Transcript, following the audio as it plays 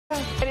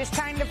It is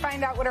time to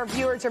find out what our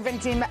viewers are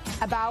venting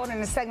about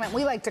in a segment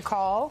we like to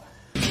call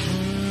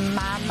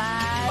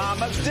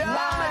Mama's Done.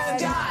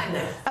 Mama's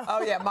Done.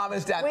 Oh, yeah,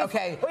 Mama's Done.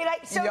 Okay. We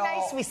like so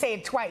nice we say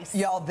it twice.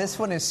 Y'all, this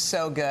one is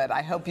so good.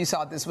 I hope you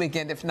saw it this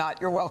weekend. If not,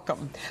 you're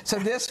welcome. So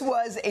this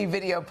was a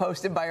video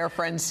posted by our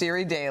friend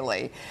Siri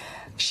Daly.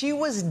 She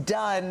was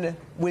done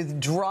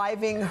with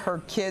driving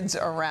her kids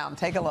around.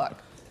 Take a look.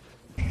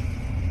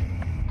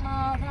 All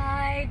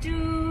I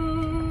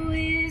do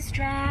is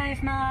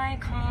drive my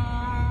car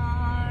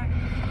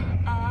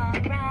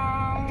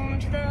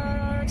around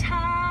the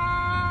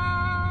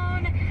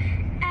town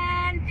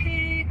and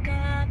pick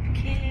up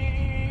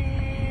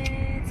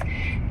kids,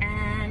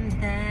 and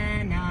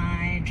then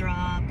I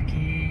drop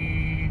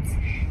kids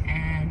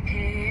and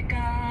pick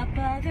up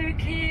other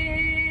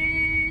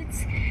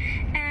kids,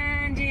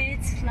 and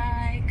it's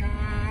like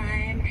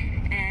I'm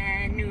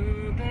an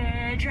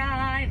Uber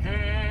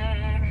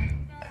driver.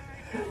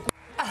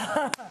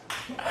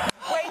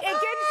 Wait, it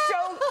gets so...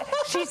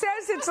 She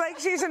says it's like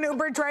she's an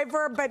Uber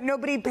driver, but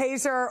nobody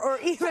pays her or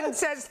even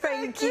says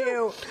thank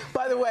you.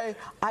 By the way,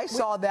 I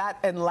saw that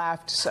and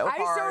laughed so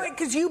hard. I saw it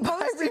because you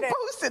posted it. I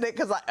reposted it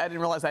because I didn't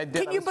realize I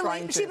did. Can you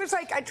believe? She was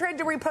like, I tried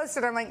to repost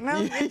it. I'm like,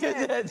 no, you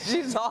didn't.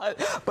 She saw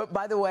it. But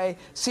by the way,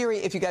 Siri,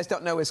 if you guys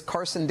don't know, is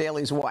Carson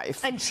Daly's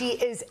wife. And she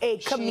is a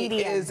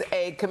comedian. She is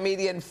a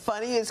comedian,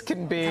 funny as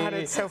can be. God,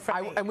 it's so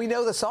funny. And we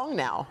know the song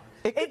now.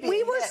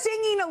 We were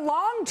singing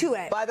along to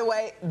it. By the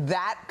way,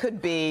 that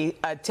could be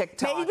a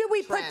TikTok Maybe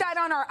we trend. put that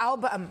on our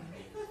album.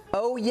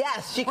 Oh,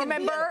 yes. She could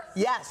Remember?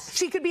 Yes.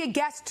 She could be a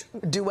guest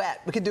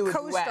duet. We could do a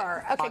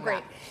co-star. duet. Okay,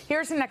 great.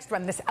 Here's the next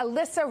one. This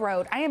Alyssa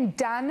wrote, I am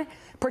done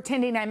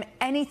pretending I'm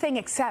anything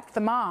except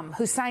the mom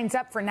who signs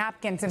up for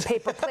napkins and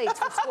paper plates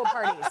for school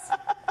parties.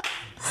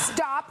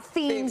 Stop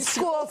themed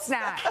school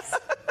snacks.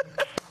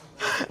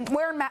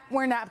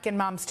 We're napkin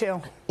moms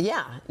too.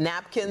 Yeah,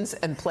 napkins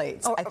and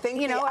plates. Or, I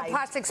think a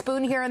plastic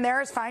spoon here and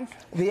there is fine.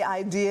 The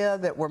idea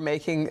that we're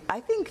making, I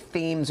think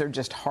themes are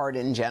just hard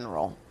in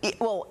general.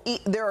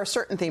 There are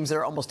certain themes that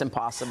are almost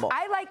impossible.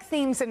 I like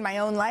themes in my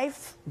own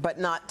life. But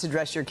not to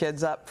dress your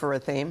kids up for a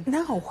theme?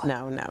 No.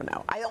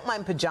 No. I don't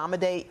mind Pajama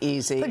Day,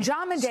 easy.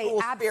 Pajama Day,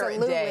 School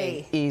absolutely. Spirit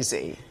Day,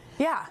 easy.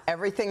 Yeah.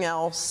 Everything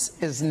else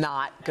is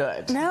not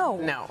good. No.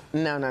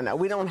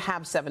 We don't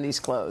have 70s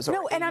clothes.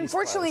 No, and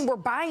unfortunately, we're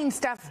buying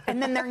stuff,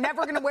 and then they're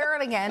never going to wear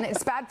it again.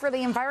 It's bad for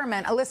the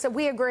environment. Alyssa,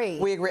 we agree.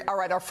 We agree. All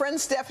right, our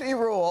friend Stephanie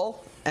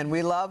Rule, and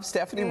we love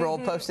Stephanie Rule,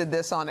 posted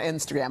this on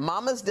Instagram.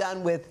 Mama's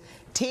done with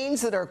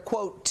teens that are,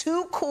 quote,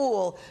 too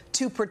cool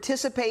to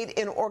participate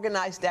in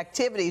organized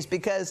activities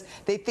because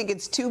they think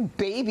it's too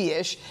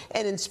babyish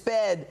and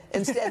instead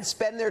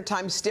spend their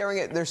time staring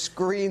at their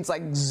screens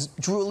like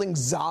drooling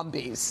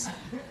zombies.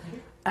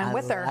 I'm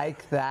with her. I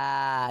like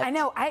that. I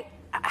know.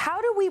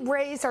 How do we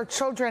raise our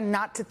children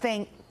not to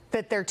think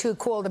that they're too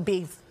cool to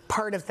be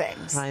part of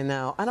things? I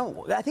know.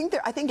 I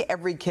think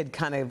every kid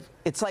kind of,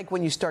 it's like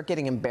when you start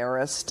getting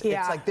embarrassed. Yeah.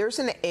 It's like there's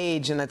an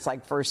age, and it's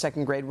like first,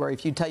 second grade, where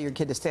if you tell your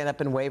kid to stand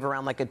up and wave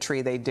around like a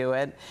tree, they do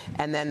it.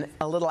 And then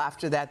a little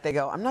after that, they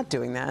go, I'm not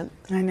doing that.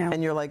 I know.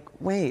 And you're like,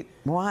 wait,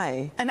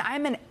 why? And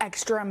I'm an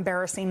extra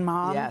embarrassing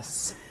mom.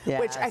 Yes.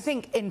 Which I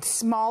think in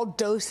small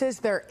doses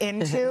they're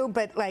into,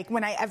 but like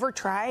when I ever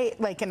try,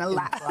 like in a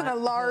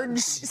large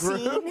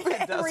scene,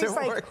 Henry's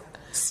like, work.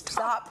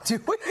 Stop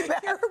doing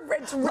that.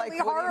 It's really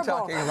horrible. What are you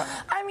talking about?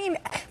 I mean,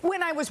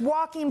 when I was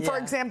walking, for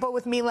example,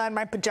 with Mila in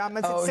my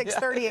pajamas at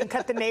 6:30 and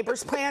cut the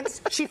neighbor's plants,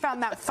 she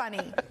found that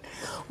funny.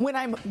 When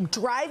I'm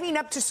driving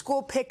up to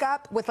school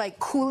pickup with like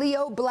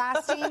Coolio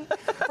blasting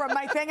from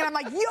my thing, and I'm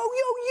like, yo,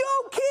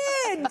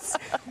 kids!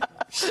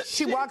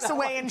 She walks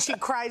away and she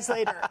cries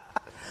later.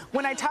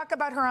 When I talk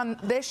about her on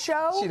this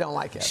show, she don't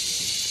like it.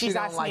 She's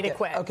asked me to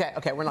quit.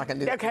 Okay, we're not going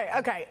to do that.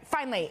 Okay.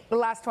 Finally, the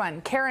last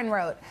one. Karen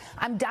wrote,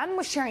 I'm done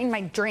with sharing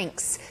my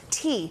drinks,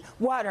 tea,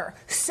 water,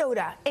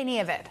 soda, any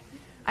of it.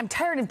 I'm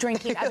tired of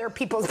drinking other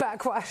people's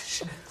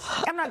backwash.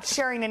 I'm not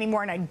sharing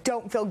anymore, and I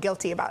don't feel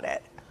guilty about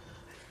it.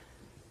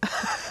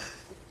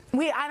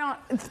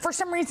 For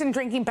some reason,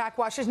 drinking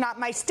backwash is not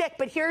my stick,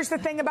 but here's the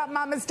thing about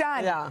Mama's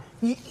Done. Yeah.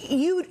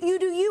 You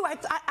do you.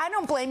 I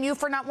don't blame you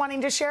for not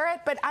wanting to share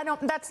it, but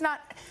that's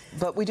not.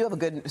 But we do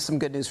have some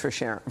good news for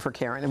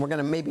Karen, and we're going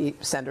to maybe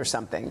send her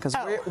something, because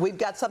we've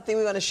got something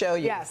we want to show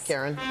you,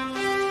 Karen.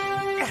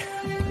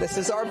 This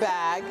is our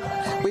bag.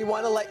 We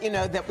want to let you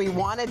know that we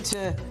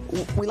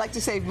like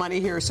to save money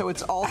here, so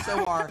it's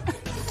also our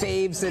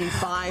faves and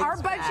finds.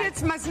 Our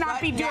budgets must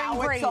not be doing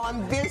now great. It's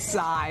on this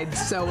side,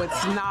 so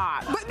it's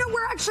not. But no,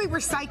 we're actually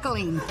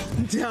recycling.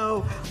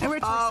 No.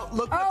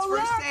 Look what's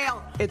for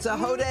sale. It's a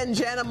Hoda and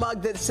Jenna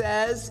mug that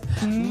says,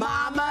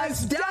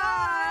 Mama's Done.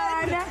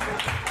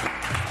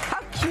 How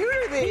cute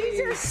are these?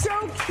 These are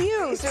so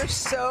cute. These are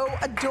so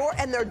adorable,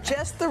 and they're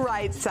just the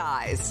right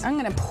size. I'm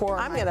gonna pour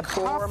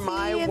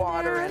my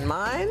water in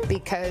mine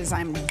because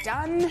I'm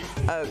done.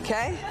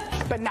 Okay.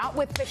 But not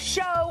with the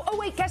show. Oh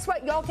wait, guess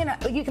what?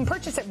 You can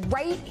purchase it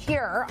right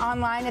here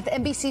online at the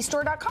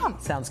NBCstore.com.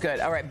 Sounds good.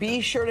 All right,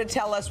 be sure to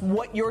tell us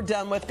what you're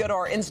done with. Go to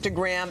our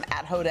Instagram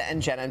at Hoda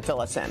and Jenna and fill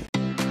us in.